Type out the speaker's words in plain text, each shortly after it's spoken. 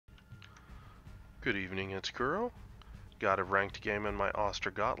Good evening, it's Kuro. Got a ranked game in my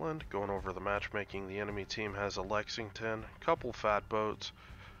Ostergotland, going over the matchmaking. The enemy team has a Lexington, couple fat boats,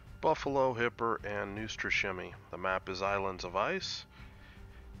 Buffalo, Hipper, and Noostrashimmy. The map is Islands of Ice.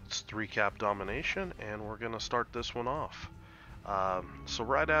 It's 3-cap domination, and we're going to start this one off. So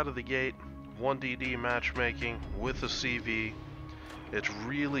right out of the gate, 1DD matchmaking with a CV. It's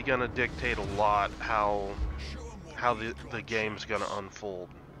really going to dictate a lot how the game's going to unfold.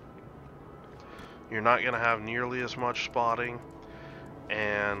 You're not going to have nearly as much spotting,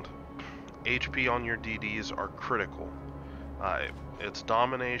 and HP on your DDs are critical. It's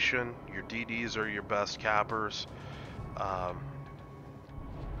domination. Your DDs are your best cappers.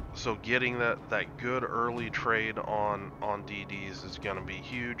 So getting that good early trade on DDs is going to be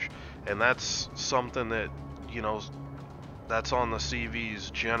huge, and that's something that, you know, that's on the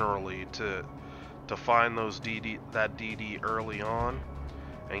CVs generally, to find those that DD early on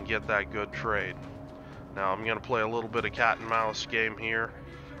and get that good trade. Now I'm going to play a little bit of cat and mouse game here.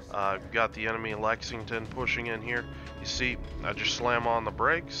 Got the enemy Lexington pushing in here. You see, I just slam on the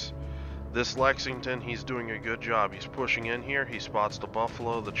brakes. This Lexington, he's doing a good job. He's pushing in here. He spots the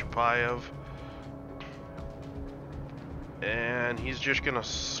Buffalo, the Chapayev. And he's just going to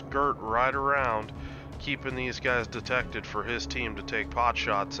skirt right around, keeping these guys detected for his team to take pot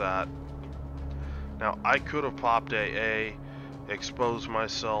shots at. Now, I could have popped AA, exposed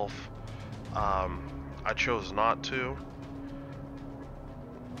myself. I chose not to,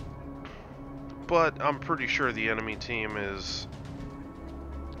 but I'm pretty sure the enemy team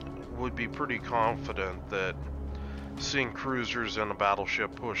would be pretty confident that seeing cruisers and a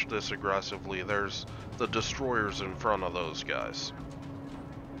battleship push this aggressively, there's the destroyers in front of those guys.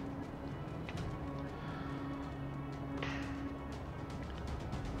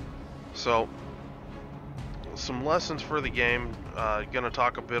 So, some lessons for the game. Going to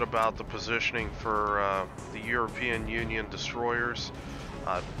talk a bit about the positioning for the European Union destroyers.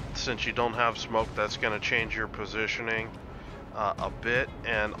 Since you don't have smoke, that's going to change your positioning a bit,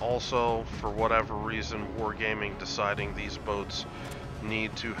 and also for whatever reason Wargaming deciding these boats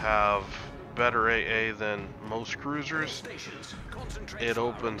need to have better AA than most cruisers, it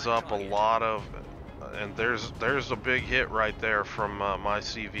opens up a lot of, and there's a big hit right there from my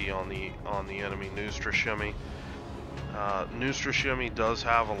CV on the enemy Noostrashimmy. Noostrashimmy does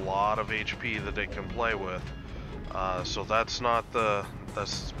have a lot of HP that it can play with, so that's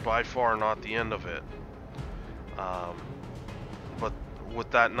by far not the end of it. But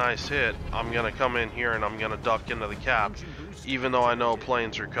with that nice hit, I'm gonna come in here and I'm gonna duck into the cap, even though I know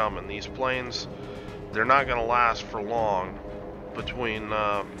planes are coming. These planes, they're not gonna last for long between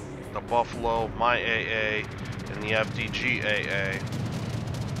the Buffalo, my AA, and the FDG AA.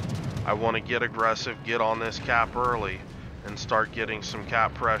 I want to get aggressive, get on this cap early, and start getting some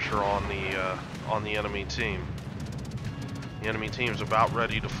cap pressure on the enemy team. The enemy team's about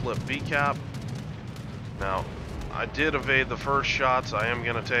ready to flip B cap. Now, I did evade the first shots. I am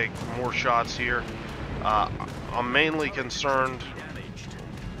going to take more shots here. I'm mainly concerned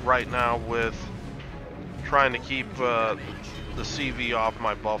right now with trying to keep the CV off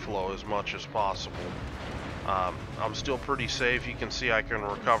my Buffalo as much as possible. I'm still pretty safe. You can see I can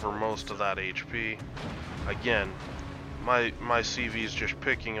recover most of that HP. Again, my CV is just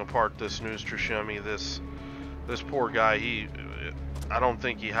picking apart this Noostrashimmy. This poor guy. I don't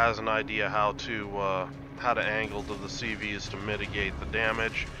think he has an idea how to angle to the CVs to mitigate the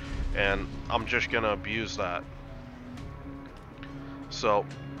damage, and I'm just gonna abuse that. So,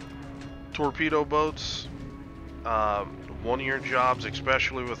 torpedo boats. One of your jobs,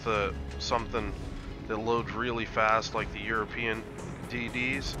 especially with something that loads really fast like the European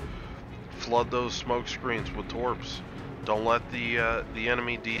DDs, flood those smoke screens with torps. Don't let the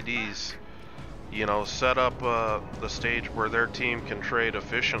enemy DDs, you know, set up the stage where their team can trade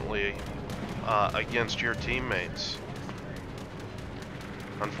efficiently against your teammates.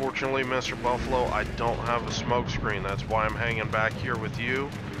 Unfortunately, Mr. Buffalo, I don't have a smoke screen. That's why I'm hanging back here with you,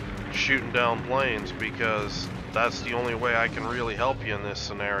 shooting down planes, because that's the only way I can really help you in this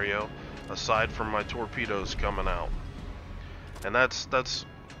scenario, aside from my torpedoes coming out. And that's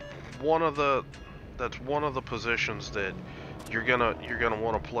one of the positions that you're gonna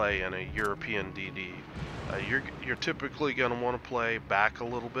want to play in a European DD. You're typically gonna want to play back a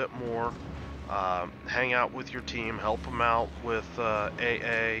little bit more, hang out with your team, help them out with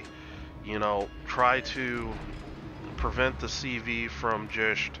AA. You know, try to prevent the CV from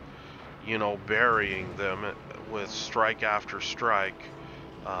just, you know, burying them with strike after strike.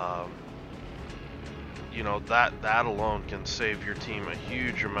 You know, that alone can save your team a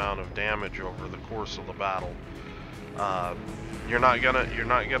huge amount of damage over the course of the battle. You're not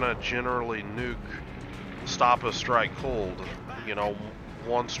gonna generally nuke, stop a strike cold. You know,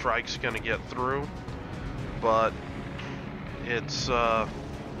 one strike's gonna get through, but it's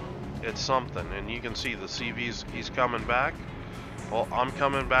something. And you can see the CV's, he's coming back. Well, I'm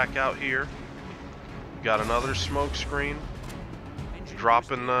coming back out here. Got another smoke screen.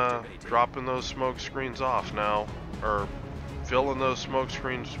 Dropping those smoke screens off now, or filling those smoke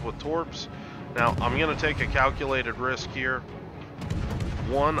screens with torps. Now I'm gonna take a calculated risk here.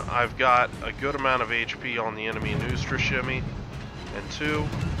 One, I've got a good amount of HP on the enemy Nustra shimmy, and two,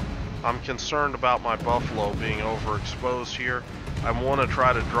 I'm concerned about my buffalo being overexposed here. I want to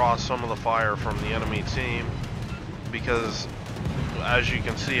try to draw some of the fire from the enemy team, because as you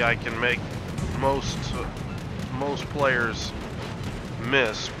can see, I can make most players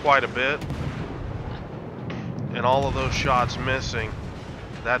miss quite a bit, and all of those shots missing,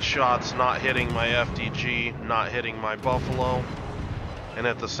 that shot's not hitting my FDG, not hitting my buffalo, and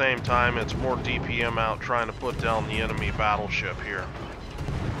at the same time it's more DPM out trying to put down the enemy battleship here.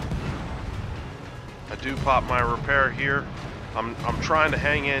 I do pop my repair here. I'm trying to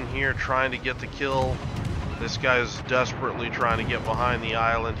hang in here, trying to get the kill. This guy's desperately trying to get behind the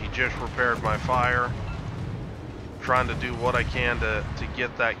island. He just repaired my fire. Trying to do what I can to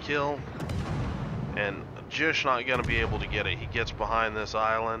get that kill, and just not gonna be able to get it. He gets behind this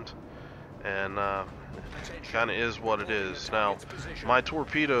island, and kind of is what it is. Now my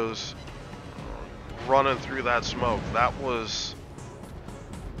torpedoes running through that smoke,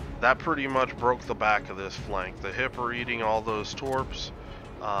 that pretty much broke the back of this flank. The hip are eating all those torps,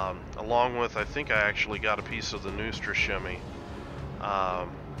 along with, I think I actually got a piece of the Nustra shimmy.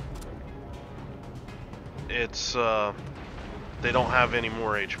 They don't have any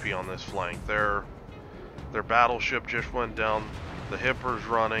more HP on this flank. Their battleship just went down. The hipper's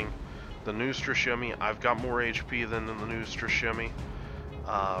running. The Nustra shimmy, I've got more HP than the Nustra shimmy.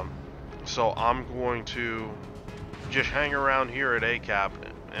 So I'm going to just hang around here at ACAP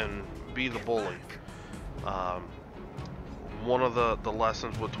and be the bully. One of the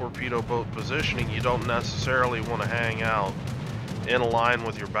lessons with torpedo boat positioning, you don't necessarily want to hang out in a line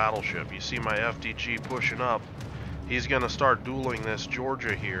with your battleship. You see my FDG pushing up. He's gonna start dueling this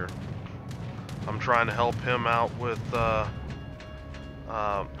Georgia here. I'm trying to help him out with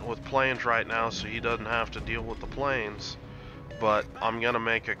planes right now, so he doesn't have to deal with the planes. But I'm gonna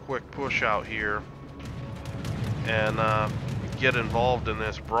make a quick push out here and get involved in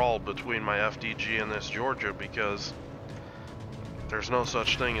this brawl between my FDG and this Georgia, because there's no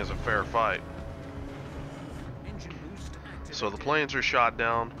such thing as a fair fight. So the planes are shot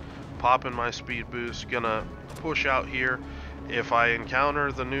down, popping my speed boost, gonna push out here. If I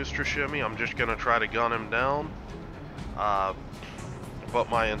encounter the Nustra shimmy, I'm just gonna try to gun him down. But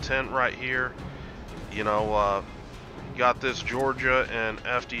my intent right here, you know, got this Georgia and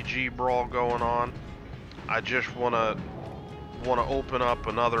FDG brawl going on. I just wanna open up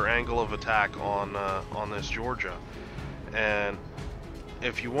another angle of attack on this Georgia. And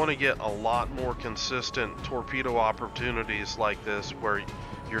if you want to get a lot more consistent torpedo opportunities like this, where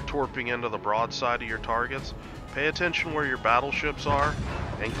you're torping into the broadside of your targets, pay attention where your battleships are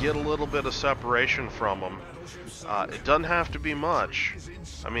and get a little bit of separation from them. It doesn't have to be much.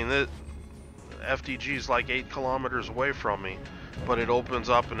 I mean, the FDG is like 8 kilometers away from me, but it opens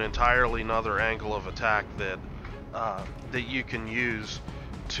up an entirely another angle of attack that you can use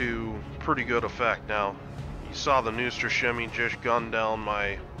to pretty good effect. Now, you saw the Nustra shimmy just gun down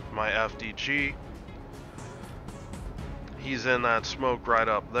my FDG. He's in that smoke right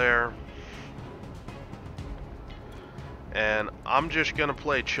up there. And I'm just gonna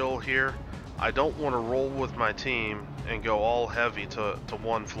play chill here. I don't want to roll with my team and go all heavy to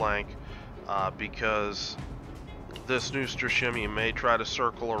one flank, because this Nustra shimmy may try to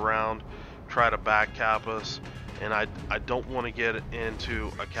circle around, try to back cap us, and I don't want to get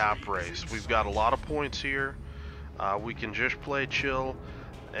into a cap race. We've got a lot of points here. We can just play chill,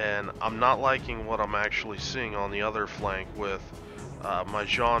 and I'm not liking what I'm actually seeing on the other flank with my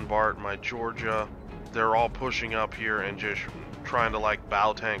Jean Bart, my Georgia. They're all pushing up here and just trying to like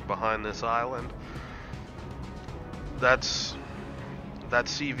bow tank behind this island. That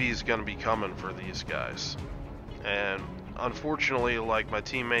CV is going to be coming for these guys. And unfortunately, like my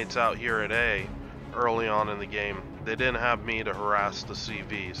teammates out here at A early on in the game, they didn't have me to harass the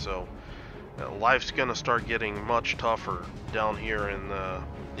CV, so life's going to start getting much tougher down here in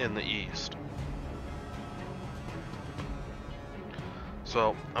the east.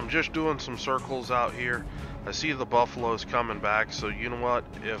 So I'm just doing some circles out here. I see the buffaloes coming back, so you know what,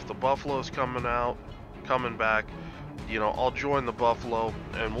 if the buffalo's coming back, you know, I'll join the buffalo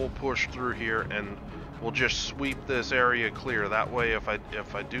and we'll push through here, and we'll just sweep this area clear. That way, if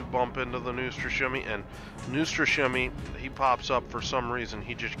I do bump into the Noostrashimmy, and Noostrashimmy, he pops up for some reason,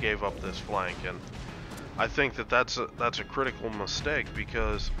 he just gave up this flank, and I think that that's a critical mistake,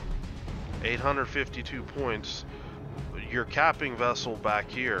 because 852 points, you're capping vessel back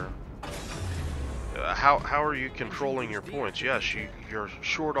here. How are you controlling your points? Yes, you're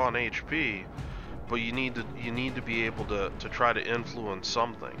short on HP, but you need to be able to try to influence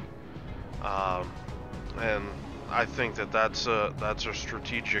something. And I think that that's a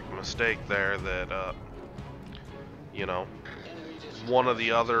strategic mistake there. That you know, one of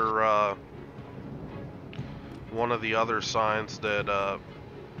the other signs that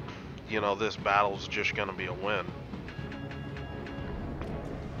you know, this battle's just going to be a win.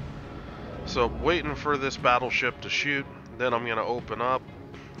 So waiting for this battleship to shoot, then I'm going to open up.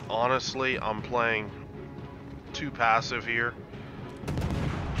 Honestly, I'm playing too passive here.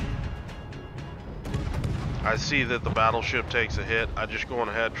 I see that the battleship takes a hit. I just go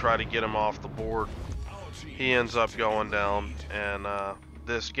ahead, try to get him off the board. He ends up going down, and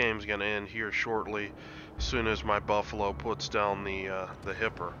this game's going to end here shortly, as soon as my Buffalo puts down the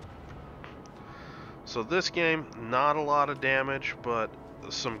Hipper. So this game, not a lot of damage, but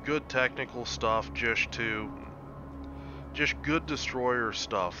some good technical stuff, just good destroyer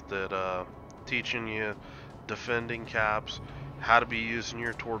stuff that teaching you defending caps, how to be using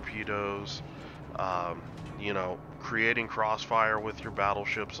your torpedoes, you know, creating crossfire with your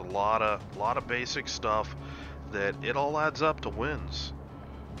battleships, a lot of basic stuff that it all adds up to wins.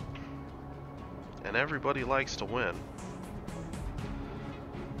 And everybody likes to win.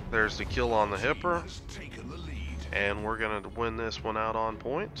 There's the kill on the Hipper, and we're gonna win this one out on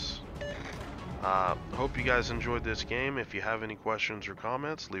points. Hope you guys enjoyed this game. If you have any questions or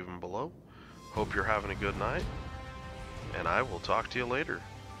comments, leave them below. Hope you're having a good night, and I will talk to you later.